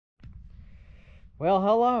Well,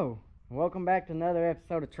 hello. Welcome back to another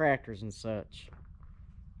episode of Tractors and Such.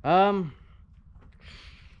 Oh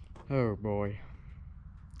boy.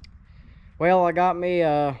 Well, I got me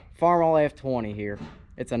a Farmall F20 here.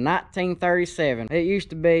 It's a 1937. It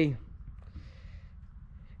used to be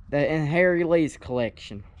in Harry Lee's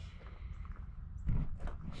collection.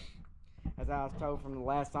 As I was told from the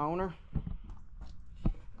last owner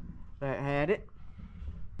that had it.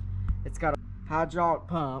 It's got a hydraulic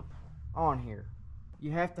pump on here. You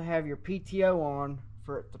have to have your PTO on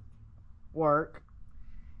for it to work,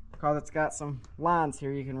 because it's got some lines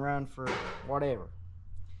here you can run for whatever.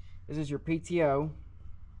 This is your PTO.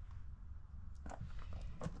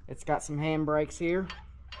 It's got some handbrakes here.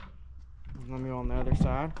 Let me go on the other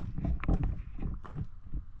side.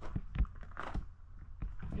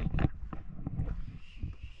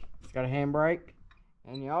 It's got a handbrake,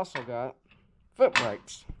 and you also got foot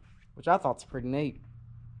brakes, which I thought's pretty neat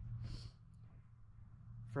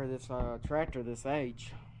for this tractor this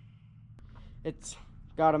age. It's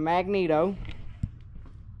got a magneto,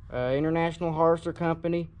 International Harvester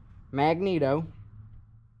Company magneto.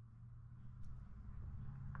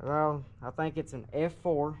 Well, I think it's an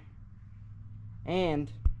F4, and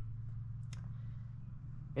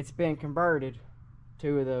it's been converted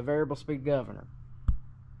to the variable speed governor,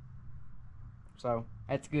 so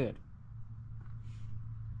that's good.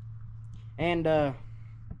 And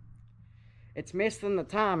it's missing the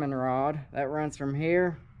timing rod that runs from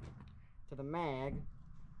here to the mag,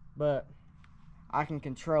 but I can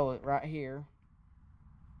control it right here.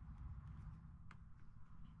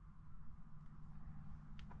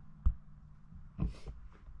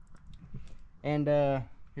 And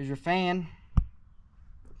here's your fan.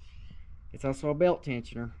 It's also a belt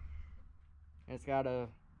tensioner. It's got a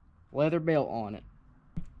leather belt on it.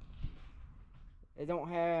 It don't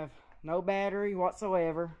have no battery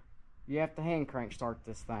whatsoever. You have to hand crank start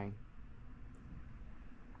this thing.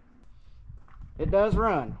 It does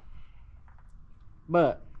run,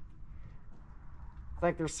 but I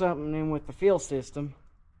think there's something in with the fuel system,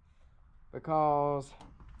 because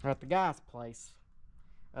at the guy's place,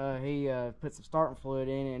 he put some starting fluid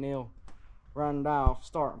in it and he'll run it off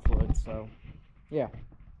starting fluid. So yeah.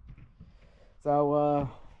 So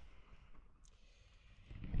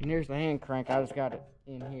and here's the hand crank. I just got it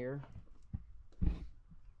in here.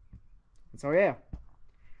 So yeah,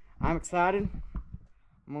 I'm excited.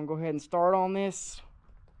 I'm gonna go ahead and start on this.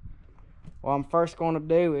 What I'm first going to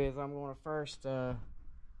do is I'm going to first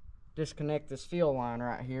disconnect this fuel line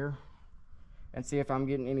right here and see if I'm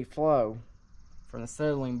getting any flow from the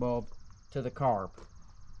settling bulb to the carb.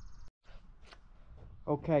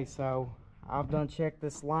 Okay, so I've done checked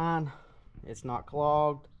this line. It's not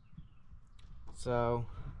clogged, so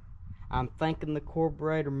I'm thinking the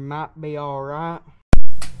carburetor might be alright.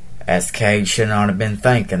 As Cade should not have been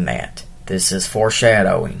thinking that. This is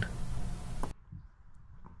foreshadowing.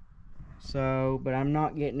 So, but I'm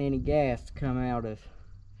not getting any gas to come out of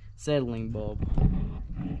settling bulb.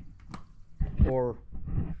 Or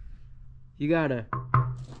you got an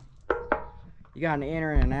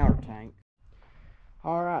inner and an outer tank.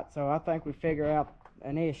 Alright, so I think we figured out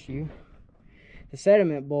an issue. The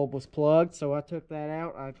sediment bulb was plugged, so I took that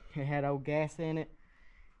out. It had old gas in it,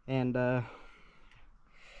 and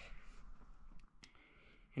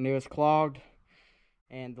it was clogged,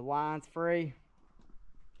 and the line's free.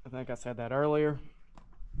 I think I said that earlier.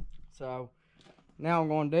 So now what I'm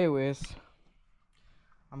going to do is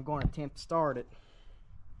I'm going to attempt to start it.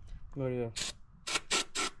 I'm going to do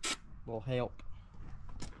a little help.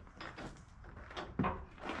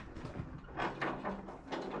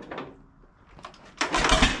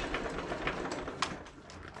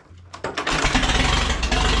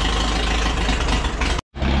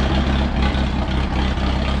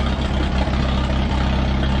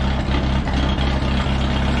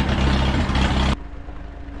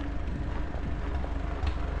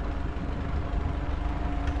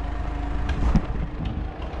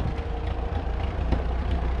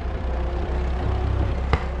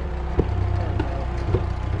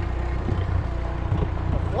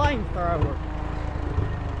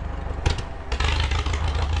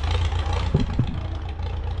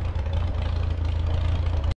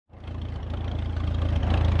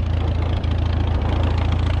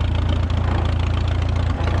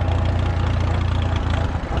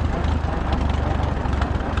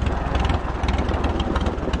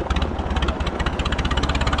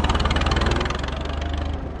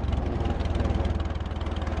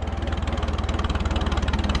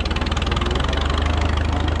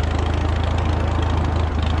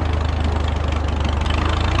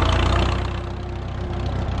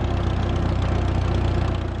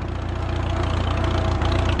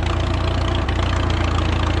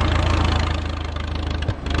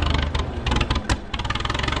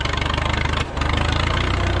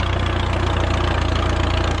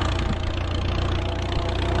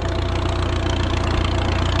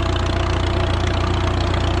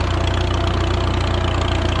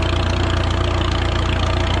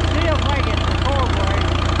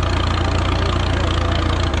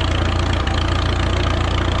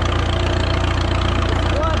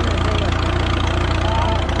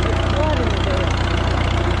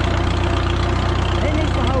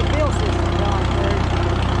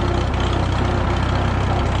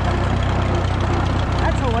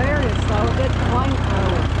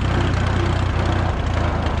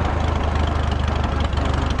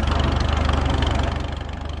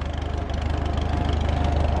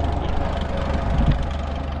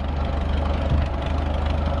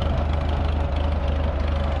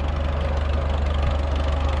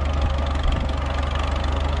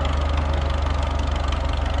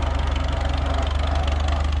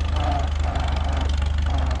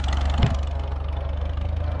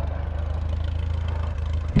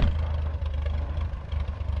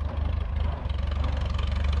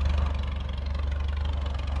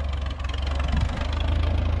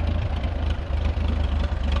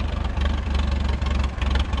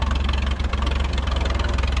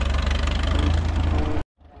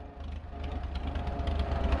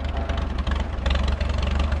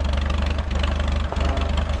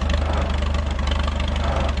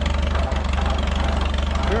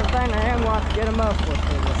 have to get a muffler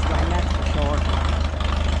for this thing, that's for sure.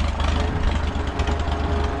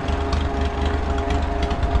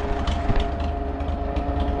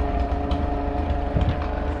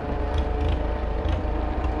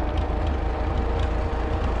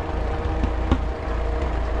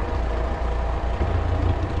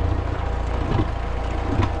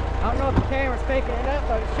 I don't know if the camera's picking it up,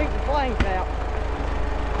 but it's shooting flames out.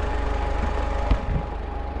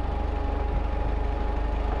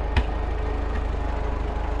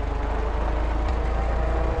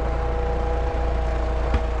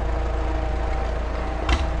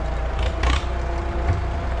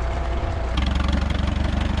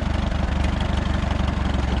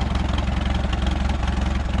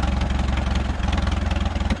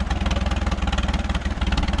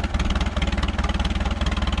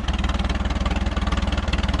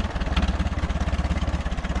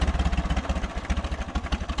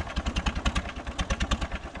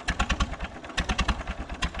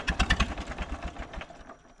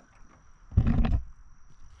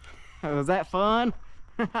 Was that fun?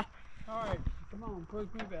 Alright, come on, push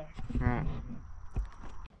me back. Alright.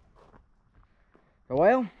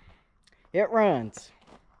 Well, it runs.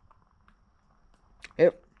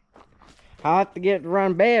 I'll have to get it to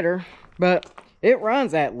run better, but it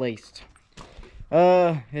runs at least.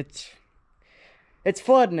 It's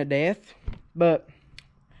flooding to death, but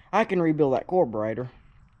I can rebuild that carburetor.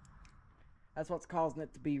 That's what's causing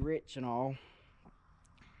it to be rich and all.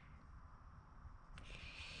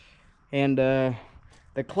 And the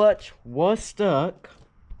clutch was stuck,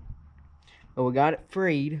 but we got it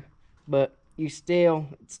freed. But it's still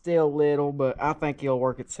little, but I think it'll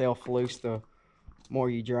work itself loose the more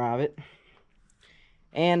you drive it.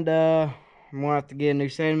 And I'm gonna have to get a new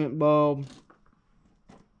sediment bulb,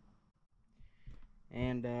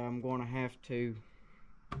 and I'm gonna have to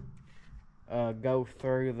go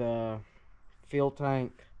through the fuel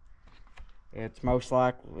tank. It's most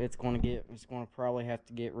likely it's gonna probably have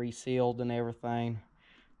to get resealed and everything.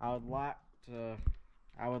 I would like to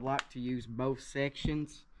use both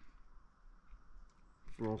sections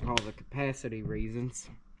for all the capacity reasons.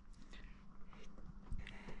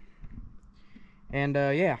 And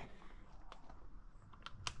yeah.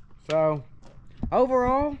 So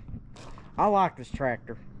overall, I like this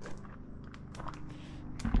tractor.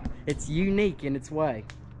 It's unique in its way.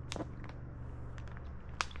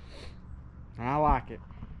 And I like it.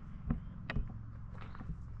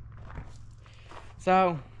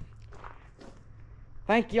 So,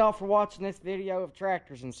 thank y'all for watching this video of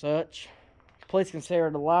tractors and such. Please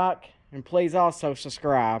consider to like, and please also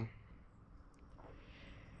subscribe.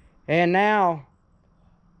 And now,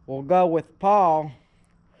 we'll go with Paul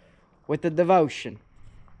with the devotion.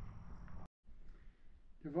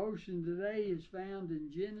 Devotion today is found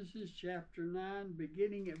in Genesis chapter 9,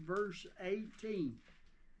 beginning at verse 18.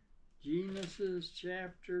 Genesis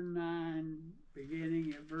chapter 9,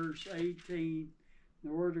 beginning at verse 18,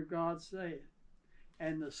 the Word of God saith,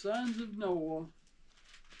 And the sons of Noah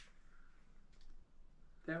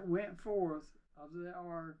that went forth of the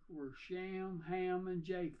ark were Shem, Ham, and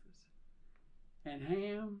Japheth. And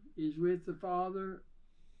Ham is with the father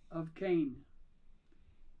of Canaan.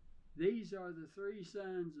 These are the three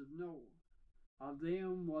sons of Noah. Of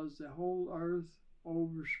them was the whole earth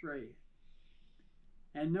overspread.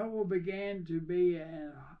 And Noah began to be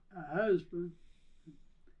a husband,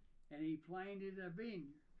 and he planted a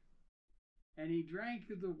vineyard. And he drank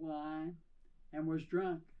of the wine, and was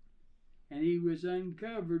drunk, and he was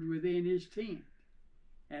uncovered within his tent.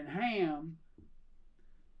 And Ham,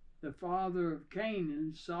 the father of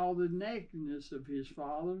Canaan, saw the nakedness of his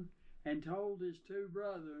father, and told his two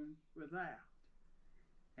brethren without.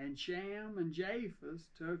 And Shem and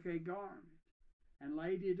Japheth took a garment, and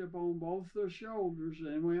laid it upon both their shoulders,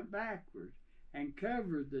 and went backward, and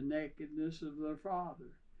covered the nakedness of their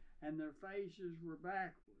father, and their faces were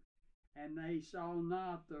backward, and they saw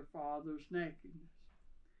not their father's nakedness.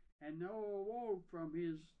 And Noah awoke from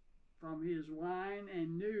his wine,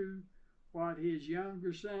 and knew what his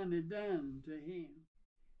younger son had done to him.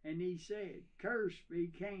 And he said, Cursed be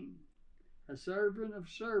Canaan, a servant of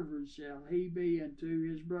servants shall he be unto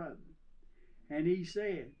his brother. And he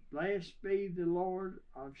said, Blessed be the Lord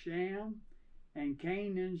of Shem, and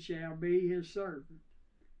Canaan shall be his servant.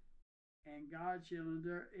 And God shall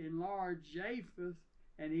enlarge Japheth,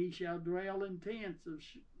 and he shall dwell in tents of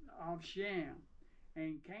Shem,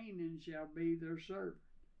 and Canaan shall be their servant.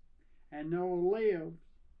 And Noah lived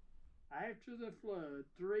after the flood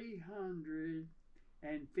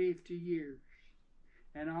 350 years.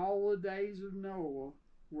 And all the days of Noah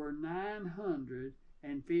were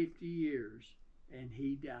 950 years, and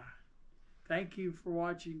he died. Thank you for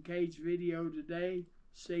watching Kate's video today.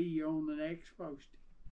 See you on the next posting.